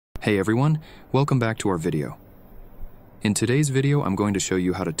Hey everyone, welcome back to our video. In today's video, I'm going to show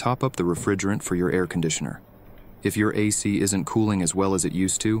you how to top up the refrigerant for your air conditioner. If your AC isn't cooling as well as it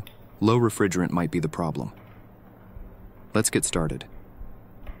used to, low refrigerant might be the problem. Let's get started.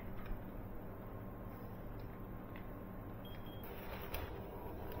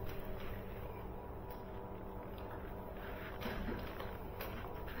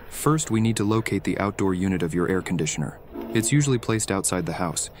 First, we need to locate the outdoor unit of your air conditioner. It's usually placed outside the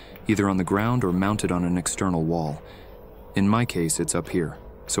house, either on the ground or mounted on an external wall. In my case, it's up here,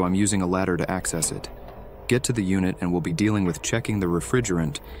 so I'm using a ladder to access it. Get to the unit and we'll be dealing with checking the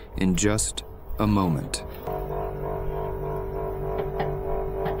refrigerant in just a moment.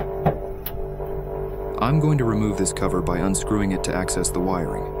 I'm going to remove this cover by unscrewing it to access the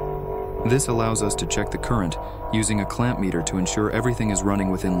wiring. This allows us to check the current using a clamp meter to ensure everything is running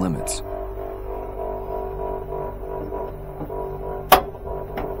within limits.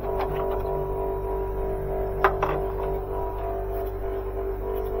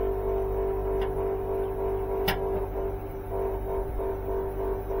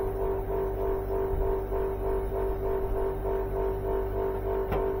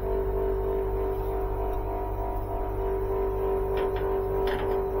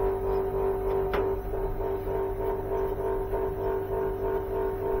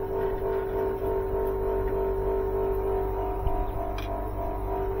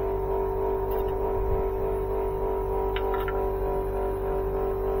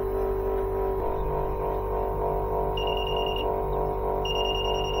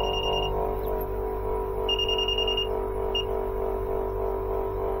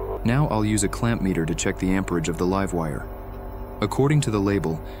 Now I'll use a clamp meter to check the amperage of the live wire. According to the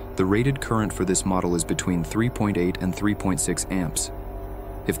label, the rated current for this model is between 3.8 and 3.6 amps.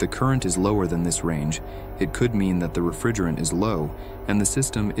 If the current is lower than this range, it could mean that the refrigerant is low and the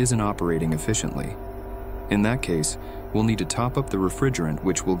system isn't operating efficiently. In that case, we'll need to top up the refrigerant,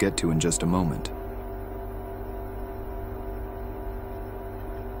 which we'll get to in just a moment.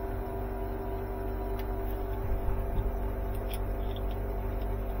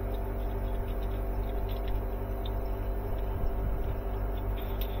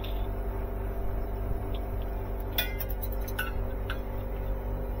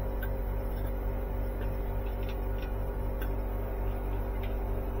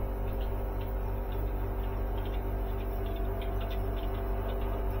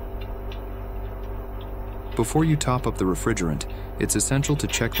 Before you top up the refrigerant, it's essential to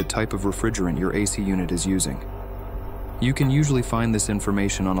check the type of refrigerant your AC unit is using. You can usually find this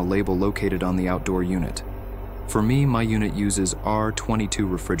information on a label located on the outdoor unit. For me, my unit uses R22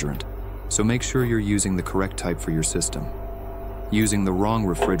 refrigerant, so make sure you're using the correct type for your system. Using the wrong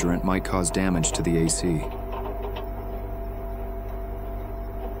refrigerant might cause damage to the AC.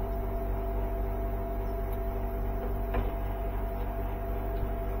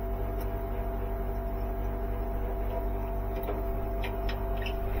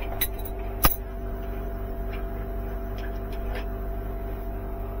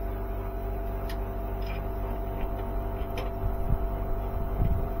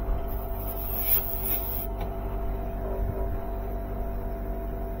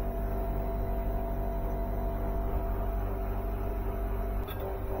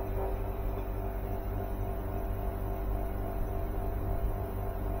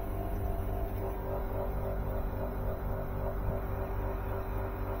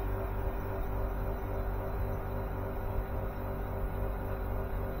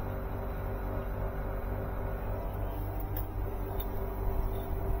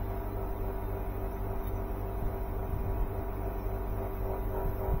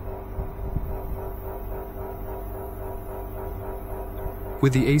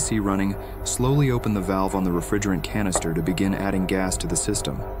 With the AC running, slowly open the valve on the refrigerant canister to begin adding gas to the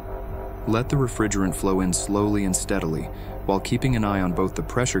system. Let the refrigerant flow in slowly and steadily, while keeping an eye on both the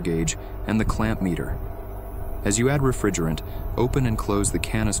pressure gauge and the clamp meter. As you add refrigerant, open and close the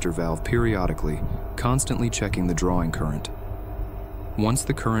canister valve periodically, constantly checking the drawing current. Once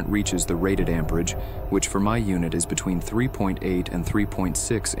the current reaches the rated amperage, which for my unit is between 3.8 and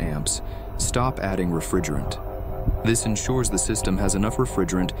 3.6 amps, stop adding refrigerant. This ensures the system has enough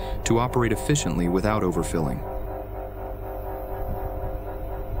refrigerant to operate efficiently without overfilling.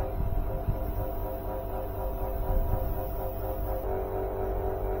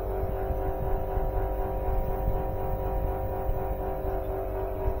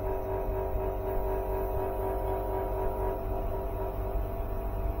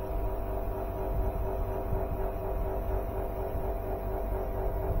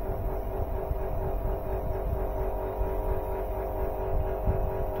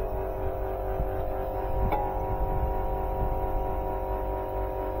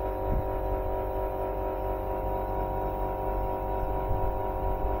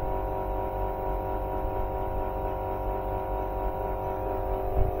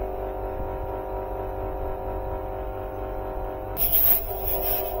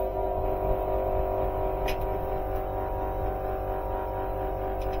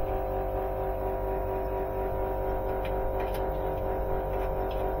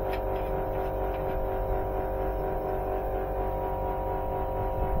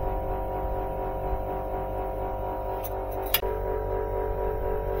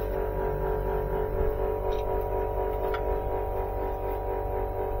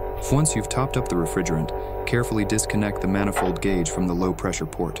 Once you've topped up the refrigerant, carefully disconnect the manifold gauge from the low pressure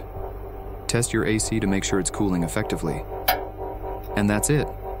port. Test your AC to make sure it's cooling effectively. And that's it.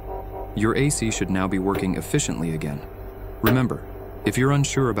 Your AC should now be working efficiently again. Remember, if you're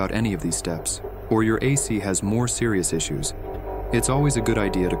unsure about any of these steps, or your AC has more serious issues, it's always a good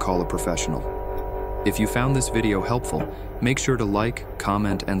idea to call a professional. If you found this video helpful, make sure to like,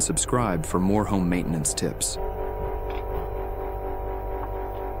 comment, and subscribe for more home maintenance tips.